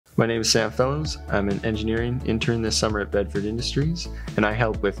My name is Sam Fellows. I'm an engineering intern this summer at Bedford Industries, and I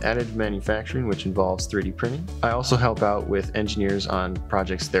help with additive manufacturing, which involves 3D printing. I also help out with engineers on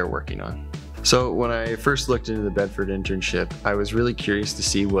projects they're working on. So when I first looked into the Bedford internship, I was really curious to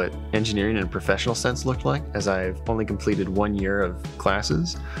see what engineering in a professional sense looked like, as I've only completed 1 year of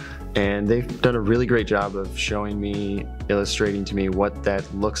classes. And they've done a really great job of showing me, illustrating to me what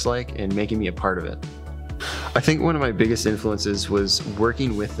that looks like and making me a part of it. I think one of my biggest influences was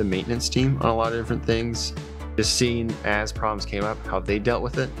working with the maintenance team on a lot of different things. Just seeing as problems came up, how they dealt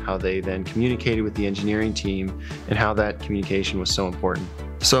with it, how they then communicated with the engineering team, and how that communication was so important.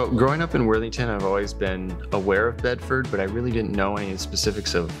 So growing up in Worthington, I've always been aware of Bedford, but I really didn't know any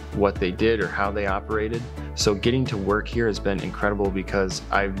specifics of what they did or how they operated. So getting to work here has been incredible because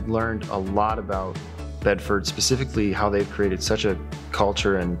I've learned a lot about Bedford, specifically how they've created such a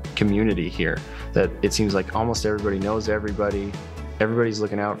culture and community here that it seems like almost everybody knows everybody. Everybody's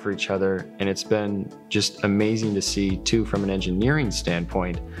looking out for each other, and it's been just amazing to see too from an engineering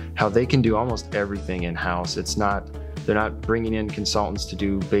standpoint how they can do almost everything in-house. They're not bringing in consultants to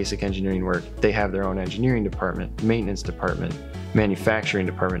do basic engineering work. They have their own engineering department, maintenance department, manufacturing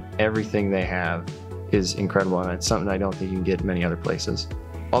department. Everything they have is incredible, and it's something I don't think you can get many other places.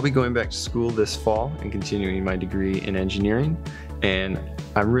 I'll be going back to school this fall and continuing my degree in engineering, and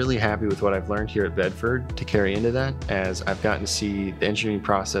I'm really happy with what I've learned here at Bedford to carry into that, as I've gotten to see the engineering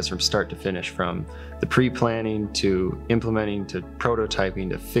process from start to finish, from the pre-planning to implementing to prototyping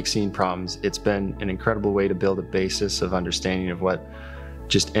to fixing problems. It's been an incredible way to build a basis of understanding of what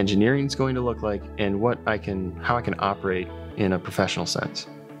just engineering is going to look like and how I can operate in a professional sense.